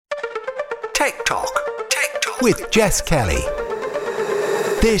Tech Talk with Jess Kelly.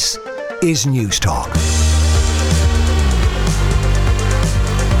 This is News Talk.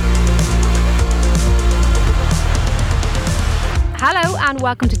 Hello and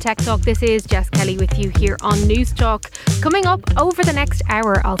welcome to Tech Talk. This is Jess Kelly with you here on News Talk. Coming up over the next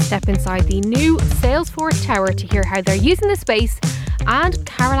hour, I'll step inside the new Salesforce Tower to hear how they're using the space and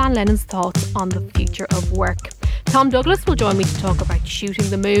Carolan Lennon's thoughts on the future of work. Tom Douglas will join me to talk about shooting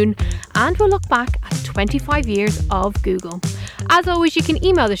the moon, and we'll look back at 25 years of Google. As always, you can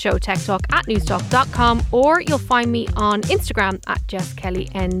email the show techtalk@newstalk.com, or you'll find me on Instagram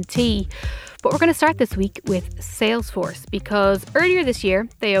 @JessKellyNT. But we're going to start this week with Salesforce, because earlier this year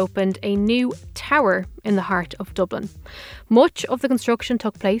they opened a new tower in the heart of Dublin. Much of the construction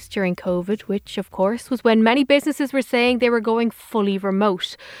took place during COVID, which of course was when many businesses were saying they were going fully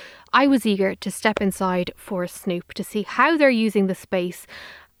remote. I was eager to step inside for a snoop to see how they're using the space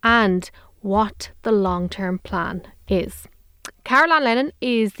and what the long-term plan is. Carolan Lennon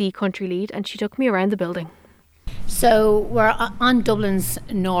is the country lead and she took me around the building. So we're on Dublin's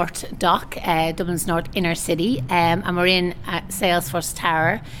North Dock, Dublin's North Inner City, and we're in Salesforce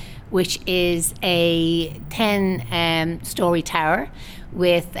Tower, which is a 10-storey tower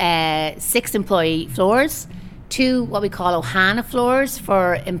with 6 employee floors, 2 what we call Ohana floors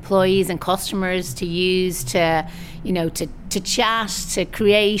for employees and customers to use to chat, to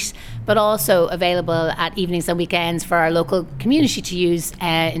create, but also available at evenings and weekends for our local community to use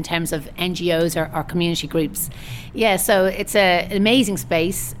in terms of NGOs or community groups. Yeah, so it's an amazing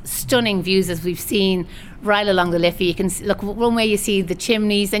space, stunning views as we've seen right along the Liffey. You can look one way, you see the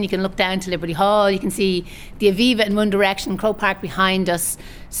chimneys, then you can look down to Liberty Hall, you can see the Aviva in one direction, Croke Park behind us,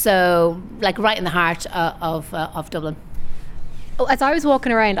 so like right in the heart of Dublin. As I was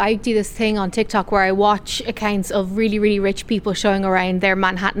walking around, I do this thing on TikTok where I watch accounts of really, really rich people showing around their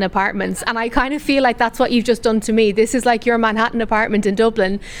Manhattan apartments. And I kind of feel like that's what you've just done to me. This is like your Manhattan apartment in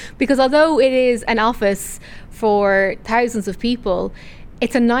Dublin. Because although it is an office for thousands of people,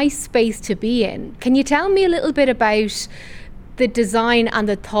 it's a nice space to be in. Can you tell me a little bit about the design and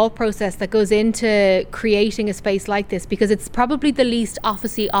the thought process that goes into creating a space like this? Because it's probably the least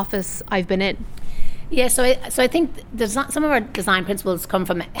officey office I've been in. Yeah, so I think some of our design principles come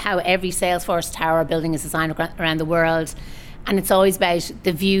from how every Salesforce Tower building is designed around the world, and it's always about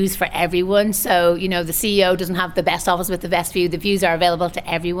the views for everyone. So, the CEO doesn't have the best office with the best view. The views are available to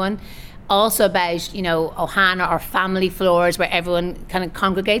everyone. Also about, Ohana or family floors where everyone kind of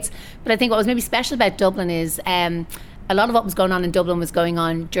congregates. But I think what was maybe special about Dublin is a lot of what was going on in Dublin was going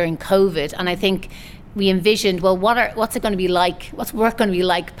on during COVID, and I think we envisioned, well, what's it going to be like? What's work going to be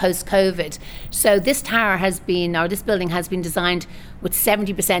like post-COVID? So this building has been designed with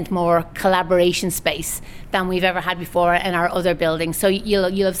 70% more collaboration space than we've ever had before in our other buildings. So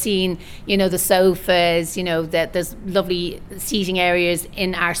you'll have seen, the sofas, that there's lovely seating areas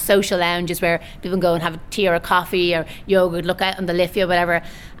in our social lounges where people can go and have a tea or a coffee or yogurt, look out on the Liffey or whatever.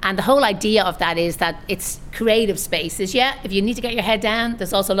 And the whole idea of that is that it's creative spaces. Yeah, if you need to get your head down,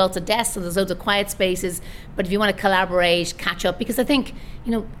 there's also lots of desks, so there's loads of quiet spaces. But if you want to collaborate, catch up, because I think,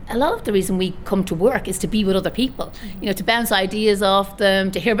 a lot of the reason we come to work is to be with other people, to bounce ideas off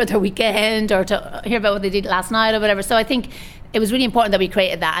them, to hear about their weekend or to hear about what they did last night or whatever. So I think it was really important that we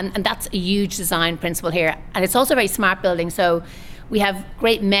created that. And that's a huge design principle here. And it's also a very smart building. So we have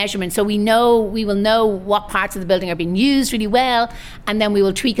great measurement, so we will know what parts of the building are being used really well, and then we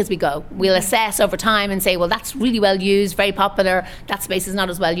will tweak as we go. We'll assess over time and say, well, that's really well used, very popular, that space is not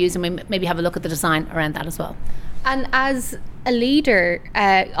as well used, and we maybe have a look at the design around that as well. And as a leader,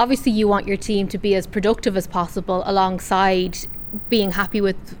 obviously you want your team to be as productive as possible alongside being happy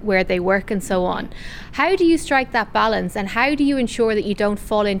with where they work and so on. How do you strike that balance, and how do you ensure that you don't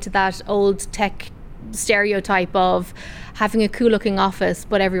fall into that old tech stereotype of having a cool looking office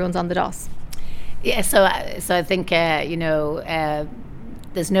but everyone's on the DOS? Yeah, so I think there's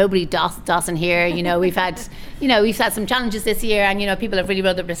nobody DOSing here. We've had some challenges this year, and people have really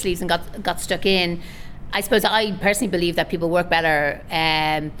rolled up their sleeves and got stuck in. I suppose I personally believe that people work better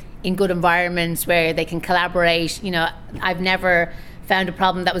in good environments where they can collaborate. I've never found a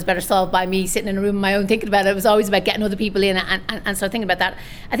problem that was better solved by me sitting in a room on my own thinking about it. It was always about getting other people in and so thinking about that.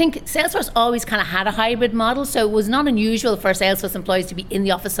 I think Salesforce always kind of had a hybrid model, so it was not unusual for Salesforce employees to be in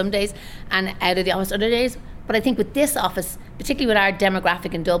the office some days and out of the office other days. But I think with this office, particularly with our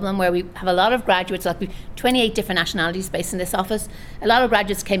demographic in Dublin, where we have a lot of graduates, like 28 different nationalities based in this office. A lot of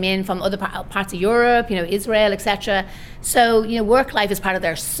graduates came in from other parts of Europe, Israel, etc. So, work life is part of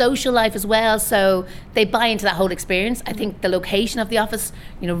their social life as well. So they buy into that whole experience. I think the location of the office,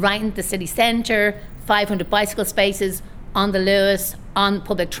 right in the city centre, 500 bicycle spaces, on the Lewis, on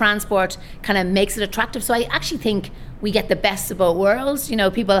public transport kind of makes it attractive. So I actually think we get the best of both worlds.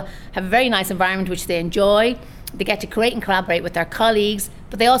 People have a very nice environment which they enjoy. They get to create and collaborate with their colleagues,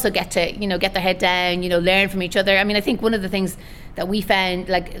 but they also get to, get their head down, learn from each other. I mean, I think one of the things that we found,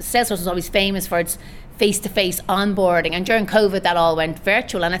 like Salesforce was always famous for its face-to-face onboarding, and during COVID that all went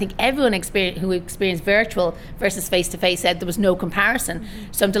virtual, and I think everyone who experienced virtual versus face-to-face said there was no comparison.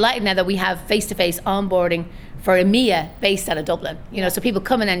 So I'm delighted now that we have face-to-face onboarding for EMEA based out of Dublin. So people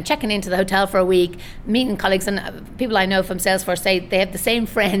coming and checking into the hotel for a week, meeting colleagues, and people I know from Salesforce say they have the same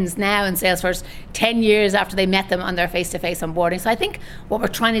friends now in Salesforce 10 years after they met them on their face-to-face onboarding. So I think what we're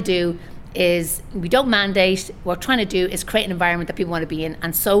trying to do is we don't mandate. What we're trying to do is create an environment that people want to be in,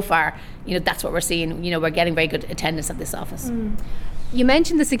 and so far, that's what we're seeing. We're getting very good attendance at this office. You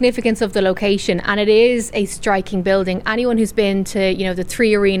mentioned the significance of the location, and it is a striking building. Anyone who's been to, the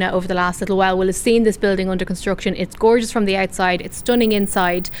 3 Arena over the last little while will have seen this building under construction. It's gorgeous from the outside, it's stunning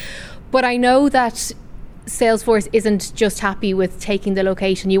inside. But I know that Salesforce isn't just happy with taking the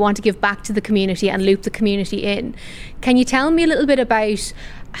location. You want to give back to the community and loop the community in. Can you tell me a little bit about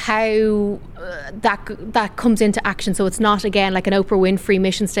how that comes into action, so it's not again like an Oprah Winfrey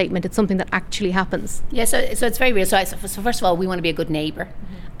mission statement, it's something that actually happens? Yeah, so it's very real. So first of all, we want to be a good neighbour,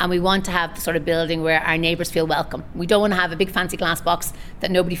 and we want to have the sort of building where our neighbours feel welcome. We don't want to have a big fancy glass box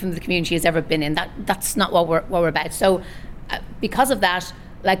that nobody from the community has ever been in. That's not what we're about. So because of that,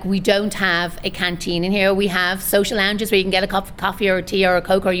 like, we don't have a canteen in here. We have social lounges where you can get a cup of coffee or tea or a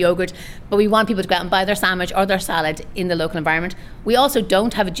Coke or yogurt, but we want people to go out and buy their sandwich or their salad in the local environment. We also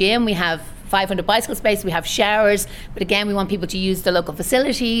don't have a gym. We have 500 bicycle space, we have showers, but again, we want people to use the local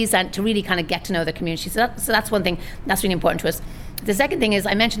facilities and to really kind of get to know the community. So that's one thing that's really important to us. The second thing is,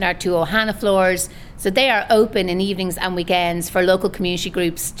 I mentioned our 2 Ohana floors. So they are open in evenings and weekends for local community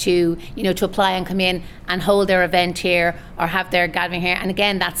groups to apply and come in and hold their event here or have their gathering here. And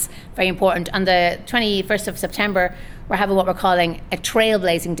again, that's very important. On the 21st of September, we're having what we're calling a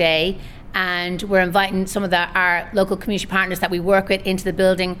trailblazing day. And we're inviting some of our local community partners that we work with into the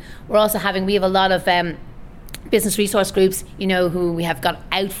building. We have a lot of business resource groups, who we have got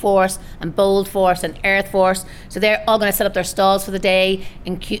Outforce and Boldforce and Earthforce. So they're all going to set up their stalls for the day,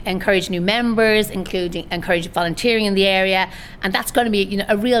 encourage new members, encourage volunteering in the area. And that's going to be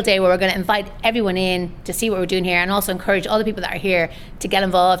a real day where we're going to invite everyone in to see what we're doing here, and also encourage all the people that are here to get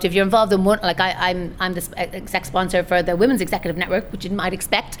involved. If you're involved in one, like I'm the exec sponsor for the Women's Executive Network, which you might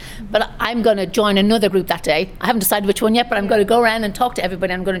expect, but I'm going to join another group that day. I haven't decided which one yet, but I'm going to go around and talk to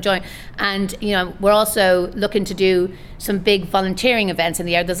everybody. I'm going to join. And we're also looking to do some big volunteering events in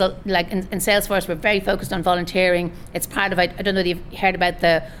the year. There's in Salesforce, we're very focused on volunteering. It's part of, I don't know if you've heard about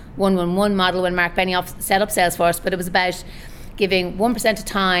the 111 model when Mark Benioff set up Salesforce, but it was about giving 1% of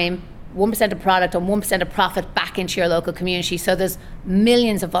time, 1% of product and 1% of profit back into your local community. So there's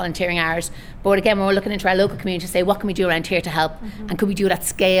millions of volunteering hours. But again, when we're looking into our local community to say, what can we do around here to help? And could we do it at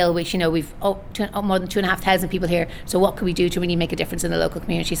scale, which, we've more than 2,500 people here. So what could we do to really make a difference in the local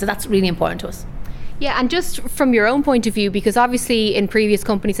community? So that's really important to us. Yeah, and just from your own point of view, because obviously in previous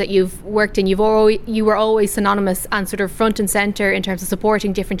companies that you've worked in, you were always synonymous and sort of front and centre in terms of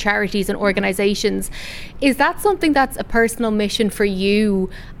supporting different charities and organisations. Is that something that's a personal mission for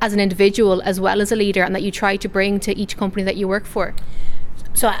you as an individual as well as a leader, and that you try to bring to each company that you work for?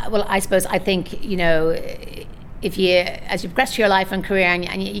 So, I suppose I think, if you, as you progress through your life and career,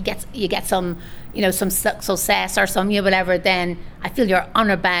 and you get some, some success or some, whatever, then I feel you're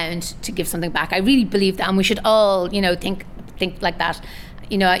honour bound to give something back. I really believe that, and we should all, think like that.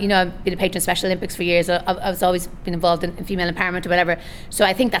 I've been a patron of Special Olympics for years. I've always been involved in female empowerment or whatever. So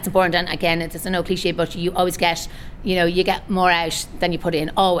I think that's important. And again, it's an old cliche, but you always get, you get more out than you put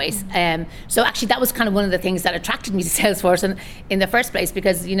in, always. So actually, that was kind of one of the things that attracted me to Salesforce in the first place,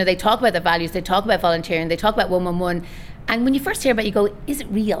 because, they talk about the values, they talk about volunteering, they talk about 111. And when you first hear about it, you go, is it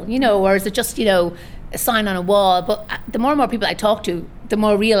real? Or is it just, a sign on a wall? But the more and more people I talk to, the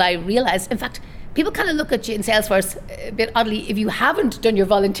more real I realise. In fact, people kind of look at you in Salesforce a bit oddly if you haven't done your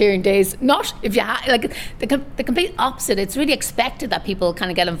volunteering days, not if you have, the complete opposite. It's really expected that people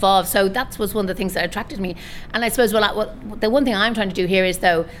kind of get involved. So that was one of the things that attracted me. And I suppose, the one thing I'm trying to do here is,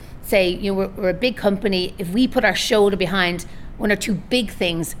 though, say, we're a big company. If we put our shoulder behind one or two big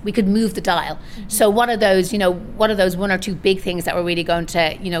things, we could move the dial. So what are those one or two big things that we're really going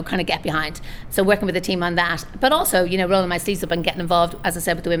to, kind of get behind? So working with the team on that, but also, rolling my sleeves up and getting involved, as I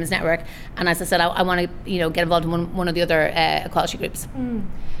said, with the Women's Network. And as I said, I want to, get involved in one of the other equality groups.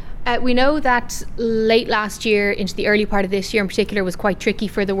 We know that late last year into the early part of this year in particular was quite tricky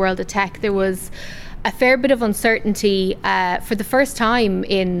for the world of tech. There was a fair bit of uncertainty for the first time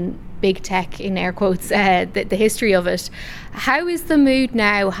in big tech, in air quotes, the history of it. How is the mood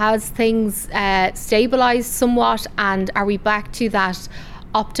now? Has things stabilised somewhat, and are we back to that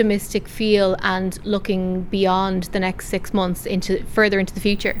optimistic feel and looking beyond the next 6 months further into the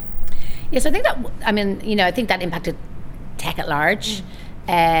future? Yes, I think that, I think that impacted tech at large.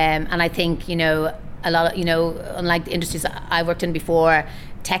 And I think, a lot of, unlike the industries that I worked in before,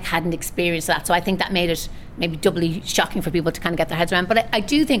 tech hadn't experienced that. So I think that made it maybe doubly shocking for people to kind of get their heads around. But I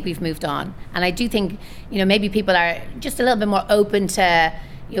do think we've moved on. And I do think, maybe people are just a little bit more open to,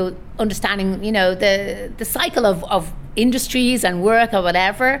 understanding, the cycle of industries and work or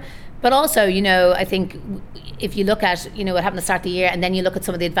whatever. But also, I think if you look at, what happened at the start of the year, and then you look at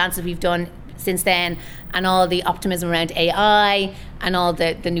some of the advances we've done since then, and all the optimism around AI and all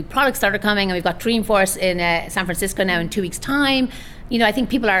the new products that are coming, and we've got Dreamforce in San Francisco now in 2 weeks' time. I think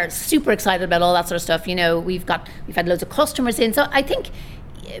people are super excited about all that sort of stuff. We've had loads of customers in, so I think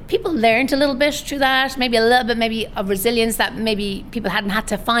people learned a little bit through that, maybe a little bit maybe of resilience that maybe people hadn't had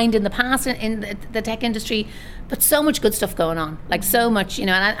to find in the past in the tech industry. But so much good stuff going on, like so much, and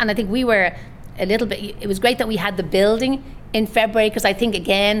I think we were a little bit, it was great that we had the building in February, because I think,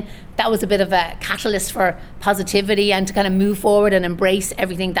 again, that was a bit of a catalyst for positivity and to kind of move forward and embrace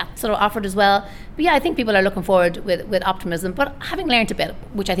everything that sort of offered as well. But yeah, I think people are looking forward with optimism, but having learned a bit,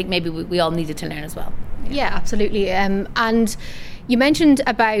 which I think maybe we all needed to learn as well. Yeah, absolutely. And you mentioned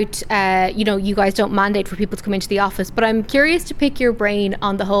about, you guys don't mandate for people to come into the office, but I'm curious to pick your brain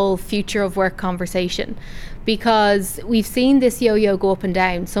on the whole future of work conversation, because we've seen this yo-yo go up and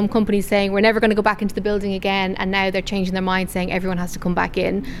down. Some companies saying we're never going to go back into the building again, and now they're changing their mind saying everyone has to come back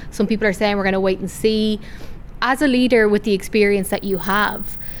in. Some people are saying we're going to wait and see. As a leader with the experience that you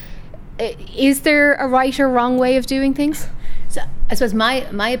have, is there a right or wrong way of doing things? So I suppose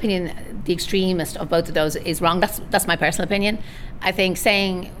my opinion, the extremist of both of those is wrong. That's my personal opinion. I think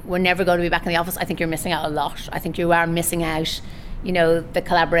saying we're never going to be back in the office, I think you're missing out a lot. I think you are missing out, the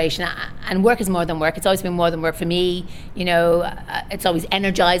collaboration. And work is more than work. It's always been more than work for me. It's always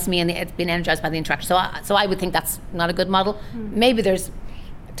energized me, and it's been energized by the interaction. So I would think that's not a good model. Maybe there's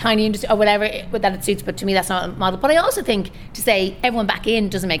tiny industry or whatever that it suits, but to me that's not a model. But I also think to say everyone back in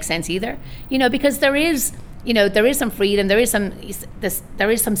doesn't make sense either. Because there is some freedom, there is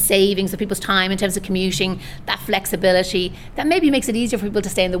some savings of people's time in terms of commuting, that flexibility that maybe makes it easier for people to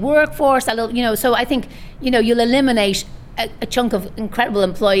stay in the workforce. So I think you'll eliminate a chunk of incredible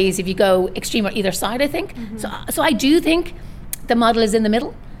employees if you go extreme or either side, I think. So I do think the model is in the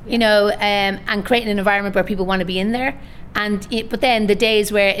middle, and creating an environment where people want to be in there. But then the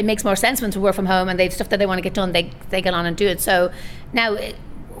days where it makes more sense when to work from home and they've stuff that they want to get done, they get on and do it. So now,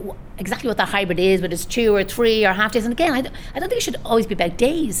 exactly what the hybrid is, whether it's 2 or 3 or half days. And again, I don't think it should always be about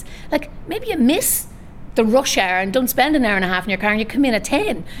days. Like maybe you miss the rush hour and don't spend an hour and a half in your car and you come in at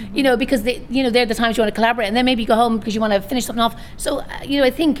 10, because they're the times you want to collaborate, and then maybe you go home because you want to finish something off. So,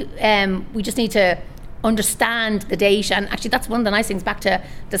 I think we just need to understand the data, and actually that's one of the nice things back to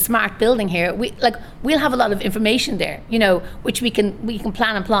the smart building here. We'll have a lot of information there, which we can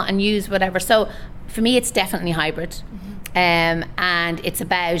plan and plot and use, whatever. So for me, it's definitely hybrid. And it's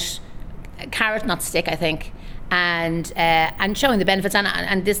about carrot, not stick, I think, and showing the benefits.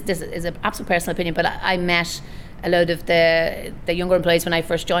 And this is an absolute personal opinion, but I met a load of the younger employees when I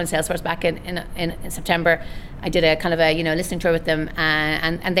first joined Salesforce back in September. I did a kind of a listening tour with them,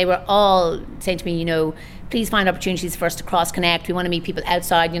 and they were all saying to me, please find opportunities for us to cross connect. We want to meet people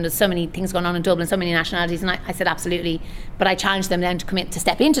outside. There's so many things going on in Dublin, so many nationalities. And I said absolutely, but I challenged them then to come in, to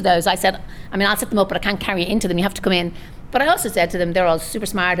step into those. I said, I'll set them up, but I can't carry you into them. You have to come in. But I also said to them, they're all super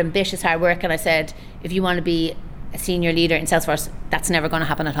smart, ambitious, hard work. And I said, if you want to be a senior leader in Salesforce, that's never going to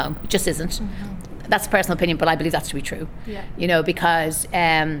happen at home. It just isn't. That's a personal opinion, but I believe that's to be true. Yeah. Because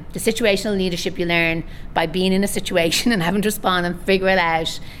the situational leadership you learn by being in a situation and having to respond and figure it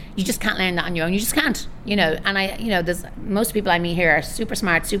out. You just can't learn that on your own. You just can't. And there's most people I meet here are super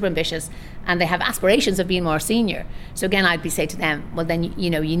smart, super ambitious, and they have aspirations of being more senior. So again, I'd be say to them, well then you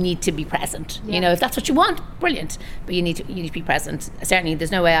need to be present. If that's what you want, brilliant. But you need to be present. Certainly,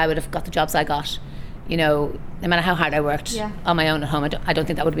 there's no way I would have got the jobs I got. No matter how hard I worked on my own at home, I don't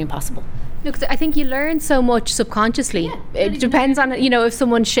think that would have been possible. Look, I think you learn so much subconsciously. Yeah, it depends on, if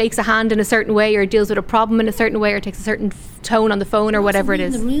someone shakes a hand in a certain way or deals with a problem in a certain way or takes a certain tone on the phone or whatever it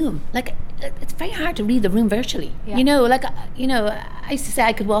is. In the room, it's very hard to read the room virtually. Yeah. I used to say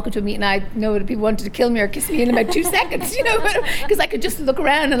I could walk into a meeting and I know that people wanted to kill me or kiss me in about 2 seconds, because I could just look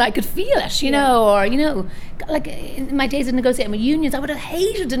around and I could feel it, or in my days of negotiating with unions, I would have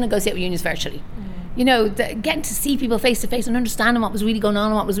hated to negotiate with unions virtually. Getting to see people face to face and understanding what was really going on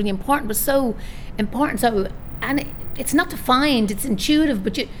and what was really important was so important. So, and it's not defined, it's intuitive,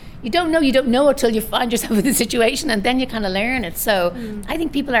 but you don't know until you find yourself in the situation, and then you kind of learn it. So I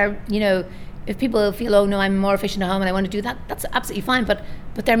think people are, if people feel, oh no, I'm more efficient at home and I want to do that, that's absolutely fine. But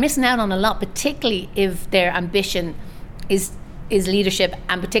they're missing out on a lot, particularly if their ambition is leadership,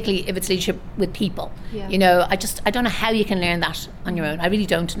 and particularly if it's leadership with people. Yeah. I don't know how you can learn that on your own. I really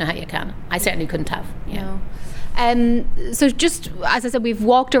don't know how you can. I certainly couldn't have. Yeah. No. So just as I said, we've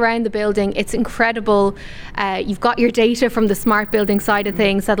walked around the building. It's incredible. You've got your data from the smart building side of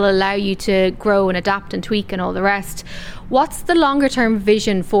things that'll allow you to grow and adapt and tweak and all the rest. What's the longer term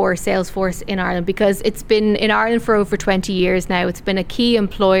vision for Salesforce in Ireland? Because it's been in Ireland for over 20 years now. It's been a key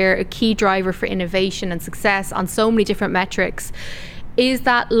employer, a key driver for innovation and success on so many different metrics. Is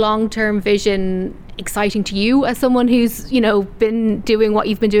that long-term vision exciting to you as someone who's, been doing what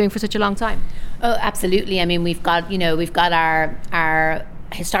you've been doing for such a long time? Oh, absolutely. I mean, we've got our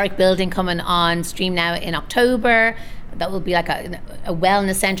historic building coming on stream now in October. That will be like a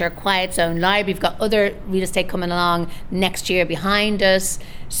wellness centre, a quiet zone library. We've got other real estate coming along next year behind us.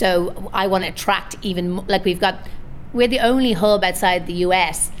 So I want to attract even, we're the only hub outside the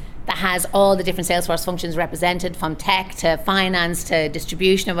US that has all the different Salesforce functions represented, from tech to finance to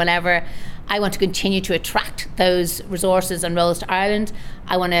distribution or whatever. I want to continue to attract those resources and roles to Ireland.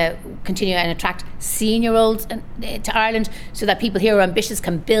 I want to continue and attract senior roles to Ireland so that people here who are ambitious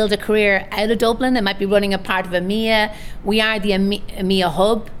can build a career out of Dublin. They might be running a part of EMEA. We are the EMEA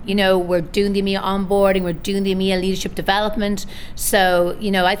hub. We're doing the EMEA onboarding. We're doing the EMEA leadership development. So,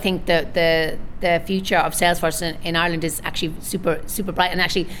 I think the future of Salesforce in Ireland is actually super, super bright. And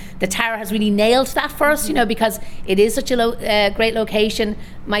actually, the Tower has really nailed that for us, because it is such a great location.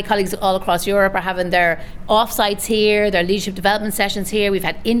 My colleagues all across Europe are having their offsites here, their leadership development sessions here. We've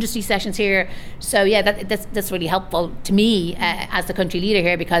had industry sessions here. So yeah, that's really helpful to me as the country leader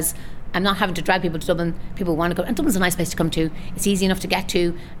here, because I'm not having to drag people to Dublin. People want to come, and Dublin's a nice place to come to. It's easy enough to get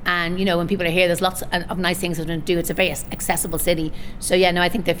to, and when people are here, there's lots of nice things to do. It's a very accessible city. So yeah, no, I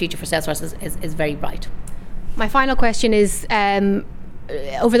think the future for Salesforce is very bright. My final question is,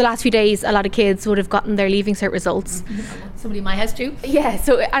 over the last few days, a lot of kids would have gotten their Leaving Cert results. Somebody in my house too. Yeah,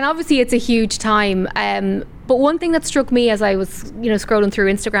 and obviously it's a huge time. But one thing that struck me as I was, scrolling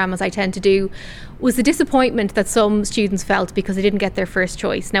through Instagram, as I tend to do, was the disappointment that some students felt because they didn't get their first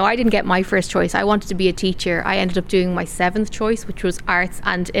choice. Now, I didn't get my first choice. I wanted to be a teacher. I ended up doing my 7th choice, which was arts,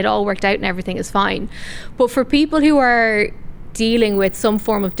 and it all worked out and everything is fine. But for people who are dealing with some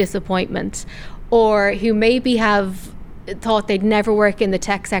form of disappointment, or who maybe have thought they'd never work in the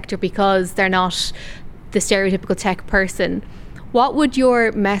tech sector because they're not the stereotypical tech person, what would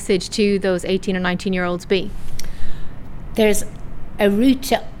your message to those 18 or 19-year-olds be? There's a route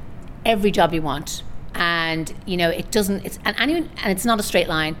to every job you want, and it's not a straight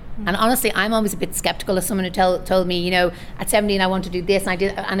line. And honestly, I'm always a bit skeptical of someone who told me, at 17 I want to do this, and I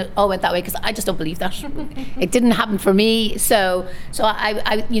did, and it all went that way, because I just don't believe that. It didn't happen for me. So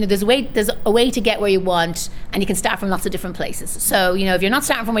I there's a way to get where you want, and you can start from lots of different places. So if you're not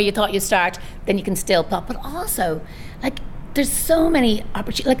starting from where you thought you'd start, then you can still pop. But also, there's so many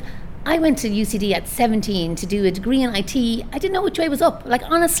opportunities. I went to UCD at 17 to do a degree in IT. I didn't know which way was up.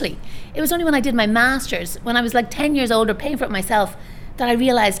 Honestly, it was only when I did my master's, when I was 10 years older, paying for it myself, that I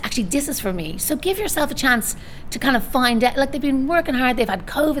realised, actually, this is for me. So give yourself a chance to kind of find out. They've been working hard, they've had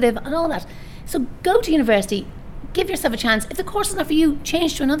COVID, and all that. So go to university, give yourself a chance. If the course is not for you,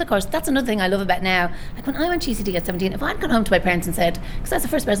 change to another course. That's another thing I love about now. When I went to UCD at 17, if I'd gone home to my parents and said, because I was the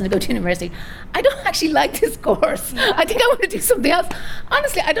first person to go to university, I don't actually like this course. I think I want to do something else.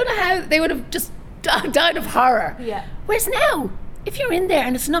 Honestly, I don't know how they would have just died of horror. Yeah. Whereas now, if you're in there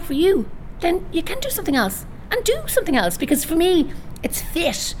and it's not for you, then you can do something else. And do something else. Because for me, it's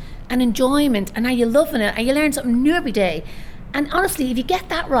fit and enjoyment, and are you loving it, and you learn something new every day. And honestly, if you get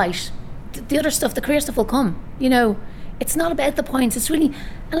that right, the other stuff, the career stuff will come. It's not about the points. It's really,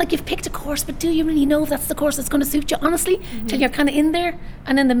 and you've picked a course, but do you really know if that's the course that's going to suit you, honestly? Till you're kind of in there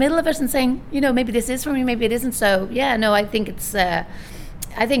and in the middle of it and saying, maybe this is for me, maybe it isn't. So yeah, no, I think it's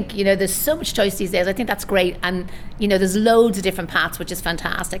there's so much choice these days. I think that's great. And there's loads of different paths, which is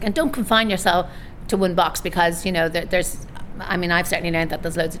fantastic. And don't confine yourself to one box, because there's I've certainly learned that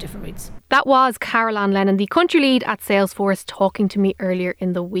there's loads of different routes. That was Carolan Lennon, the country lead at Salesforce, talking to me earlier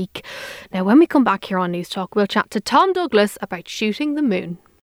in the week. Now, when we come back here on News Talk, we'll chat to Tom Douglas about shooting the moon.